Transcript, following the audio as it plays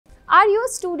Are you a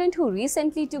student who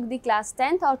recently took the class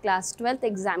 10th or class 12th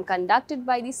exam conducted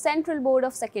by the Central Board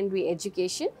of Secondary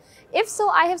Education? If so,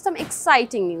 I have some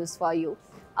exciting news for you.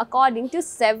 According to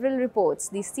several reports,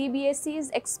 the CBSE is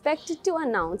expected to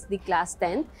announce the class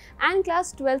 10th and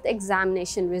class 12th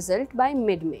examination result by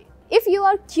mid-May. If you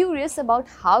are curious about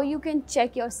how you can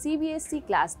check your CBSE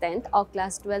class 10th or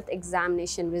class 12th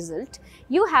examination result,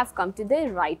 you have come to the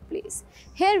right place.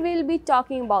 Here we'll be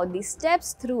talking about the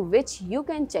steps through which you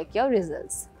can check your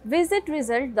results. Visit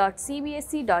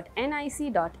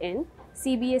result.cbse.nic.in,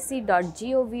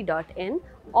 cbse.gov.in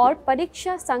or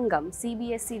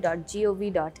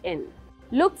parikshasangam.cbse.gov.in.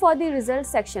 Look for the results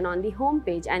section on the home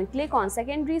page and click on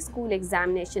Secondary School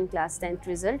Examination Class 10th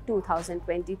Result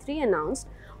 2023 announced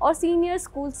or Senior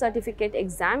School Certificate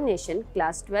Examination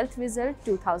Class 12th Result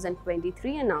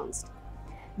 2023 announced.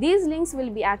 These links will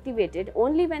be activated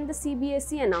only when the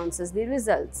CBSE announces the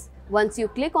results. Once you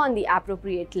click on the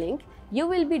appropriate link, you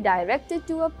will be directed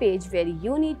to a page where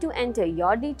you need to enter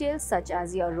your details such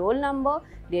as your roll number,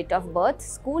 date of birth,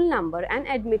 school number and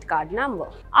admit card number.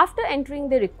 After entering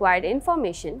the required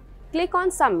information, click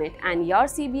on Submit and your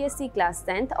CBSE class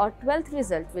 10th or 12th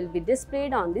result will be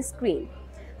displayed on the screen.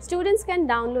 Students can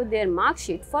download their mark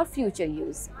sheet for future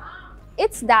use.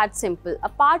 It's that simple.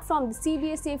 Apart from the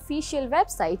CBSE official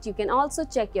website, you can also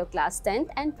check your class 10th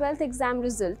and 12th exam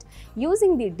result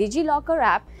using the DigiLocker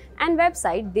app and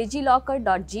website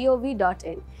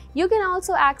digilocker.gov.in. You can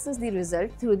also access the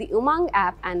result through the Umang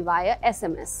app and via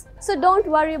SMS. So don't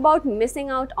worry about missing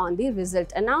out on the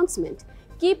result announcement.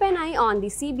 Keep an eye on the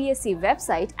CBSE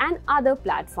website and other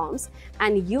platforms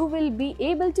and you will be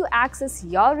able to access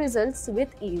your results with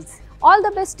ease. All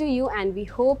the best to you and we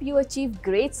hope you achieve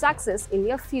great success in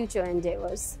your future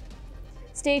endeavors.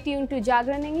 Stay tuned to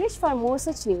Jagran English for more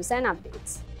such news and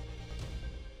updates.